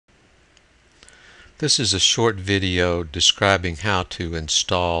This is a short video describing how to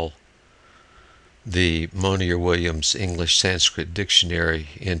install the Monier-Williams English-Sanskrit dictionary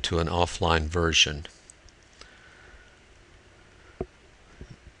into an offline version.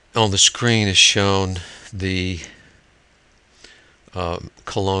 On the screen is shown the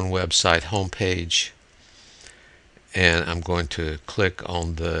Cologne website homepage, and I'm going to click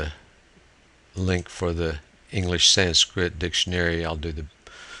on the link for the English-Sanskrit dictionary. I'll do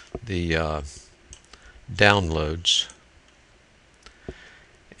the downloads,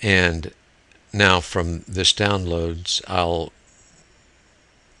 and now from this downloads I'll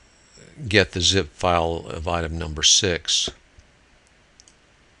get the zip file of item number 6.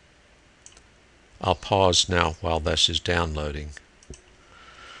 I'll pause now while this is downloading.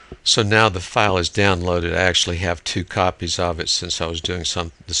 So now the file is downloaded. I actually have 2 copies of it since I was doing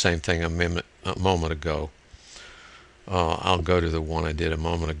the same thing a moment ago. I'll go to the one I did a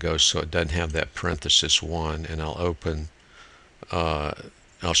moment ago so it doesn't have that parenthesis 1, and I'll open,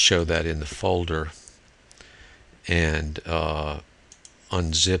 I'll show that in the folder and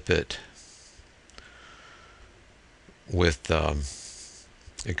unzip it with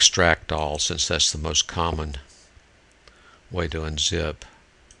extract all, since that's the most common way to unzip.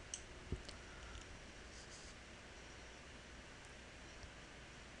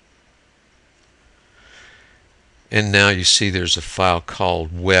 And now you see there's a file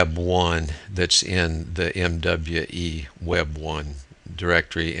called web1 that's in the MWE web1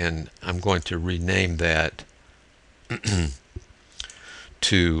 directory, and I'm going to rename that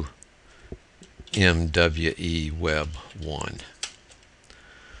to MWE web1.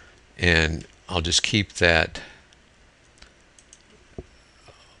 And I'll just keep that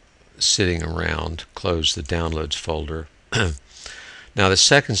sitting around, close the downloads folder. Now the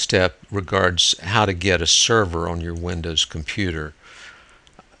second step regards how to get a server on your Windows computer.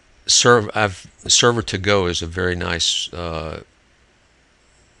 Server2Go is a very nice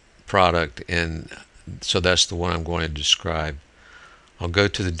product, and so that's the one I'm going to describe. I'll go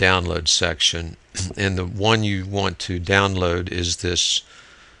to the download section, and the one you want to download is this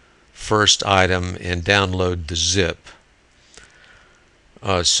first item, and download the zip.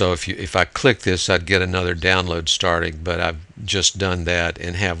 So if I click this, I'd get another download starting, but I've just done that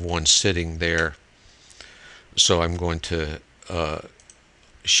and have one sitting there. So I'm going to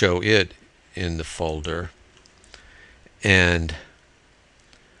show it in the folder and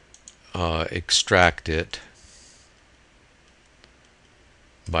extract it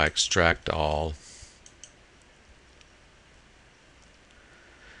by extract all.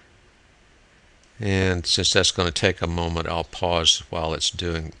 And since that's going to take a moment, I'll pause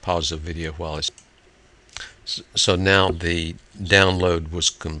the video while it's. So now the download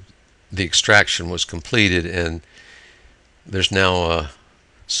was the extraction was completed, and there's now a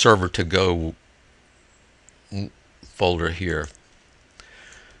Server2Go folder here.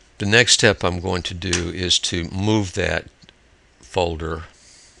 The next step I'm going to do is to move that folder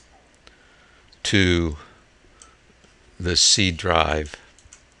to the C drive.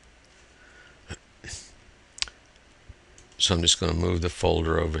 So I'm just going to move the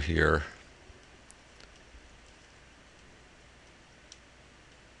folder over here.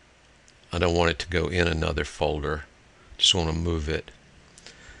 I don't want it to go in another folder. Just want to move it.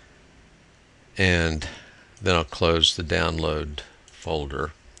 And then I'll close the download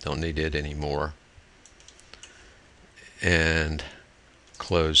folder. Don't need it anymore. And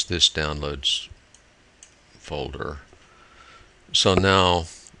close this downloads folder. So now,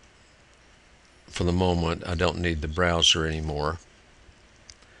 for the moment, I don't need the browser anymore.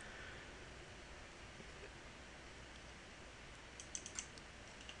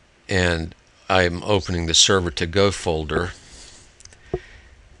 And I'm opening the Server2Go folder.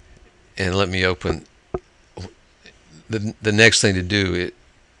 And let me open. The next thing to do, it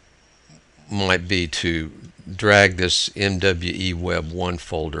might be to drag this MWE web1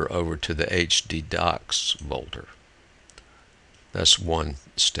 folder over to the HD docs folder. That's one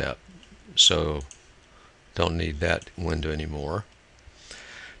step. So don't need that window anymore.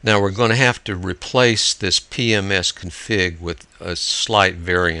 Now we're going to have to replace this PMS config with a slight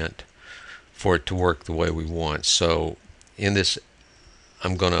variant for it to work the way we want. So in this,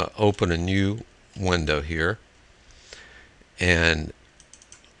 I'm going to open a new window here and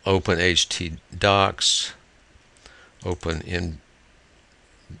open HT docs, open MWE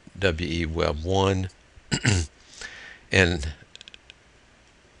web1, and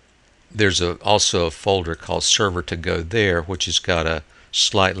there's also a folder called Server2Go there, which has got a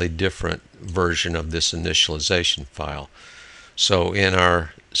slightly different version of this initialization file. So in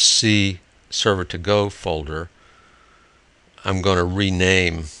our C Server2Go folder, I'm going to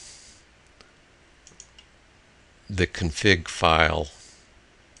rename the config file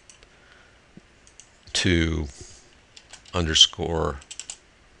to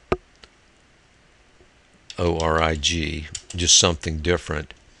 _ORIG, just something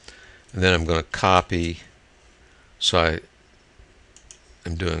different. And then I'm going to copy, so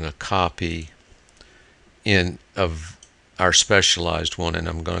I'm doing a copy of our specialized one, and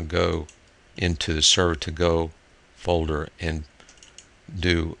I'm going to go into the server to go folder and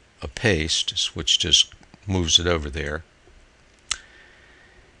do a paste, which just moves it over there.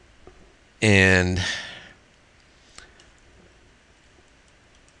 And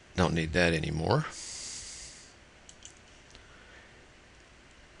don't need that anymore.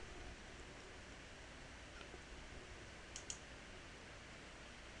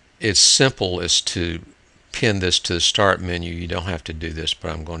 It's simple as to pin this to the start menu. You don't have to do this,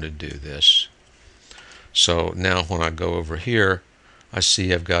 but I'm going to do this. So now when I go over here, I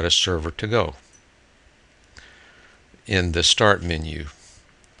see I've got a server to go in the start menu.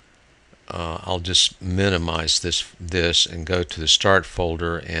 I'll just minimize this and go to the start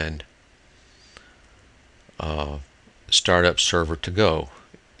folder and start up server to go.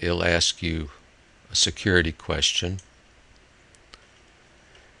 It'll ask you a security question,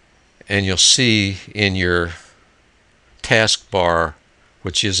 and you'll see in your taskbar,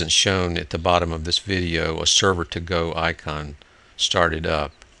 which isn't shown at the bottom of this video, a server to go icon started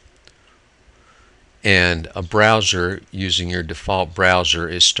up. And a browser using your default browser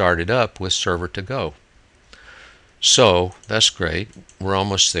is started up with server to go. So that's great. We're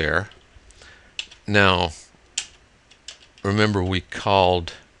almost there. Now remember, we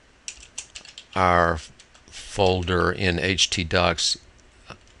called our folder in htdocs,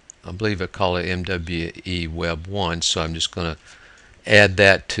 I believe I call it mweinstall, so I'm just going to add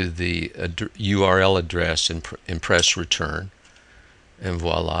that to the URL address and press return. And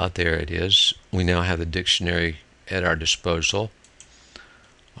voila, there it is. We now have the dictionary at our disposal.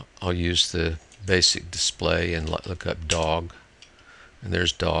 I'll use the basic display and look up dog. And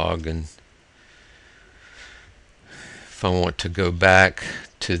there's dog. And if I want to go back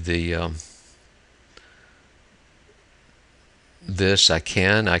to the this, I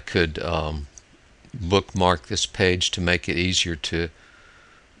can. I could bookmark this page to make it easier to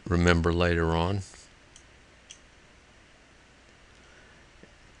remember later on.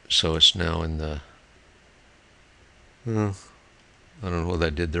 So it's now in the, I don't know whether I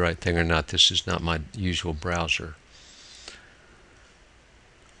did the right thing or not. This is not my usual browser.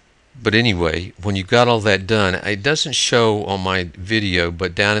 But anyway, when you got all that done, it doesn't show on my video,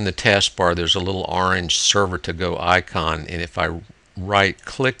 but down in the taskbar there's a little orange server to go icon, and if I right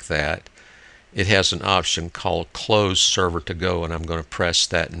click that, it has an option called close server to go, and I'm going to press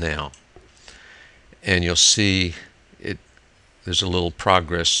that now. And you'll see there's a little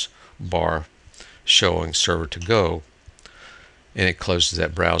progress bar showing server to go, and it closes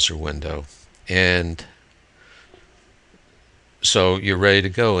that browser window. And so you're ready to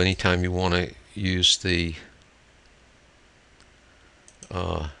go anytime you want to use the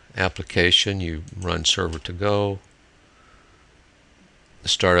application. You run server to go,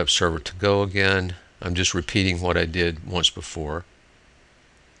 start up server to go again. I'm just repeating what I did once before.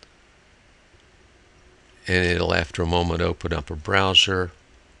 And it'll, after a moment, open up a browser.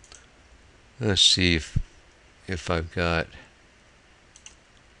 Let's see if I've got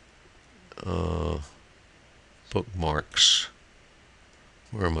bookmarks.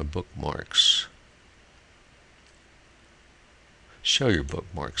 Where are my bookmarks? Show your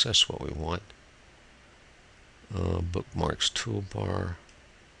bookmarks, that's what we want. Bookmarks toolbar.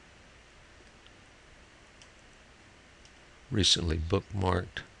 Recently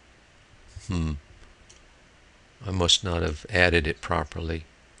bookmarked. I must not have added it properly.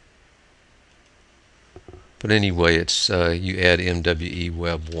 But anyway, it's you add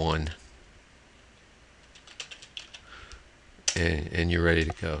mweinstall and you're ready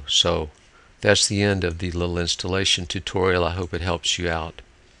to go. So that's the end of the little installation tutorial. I hope it helps you out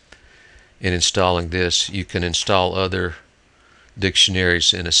in installing this. You can install other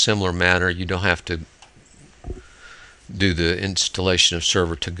dictionaries in a similar manner. You don't have to do the installation of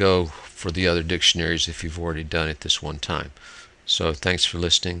server to go for the other dictionaries if you've already done it this one time. So thanks for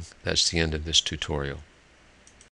listening. That's the end of this tutorial.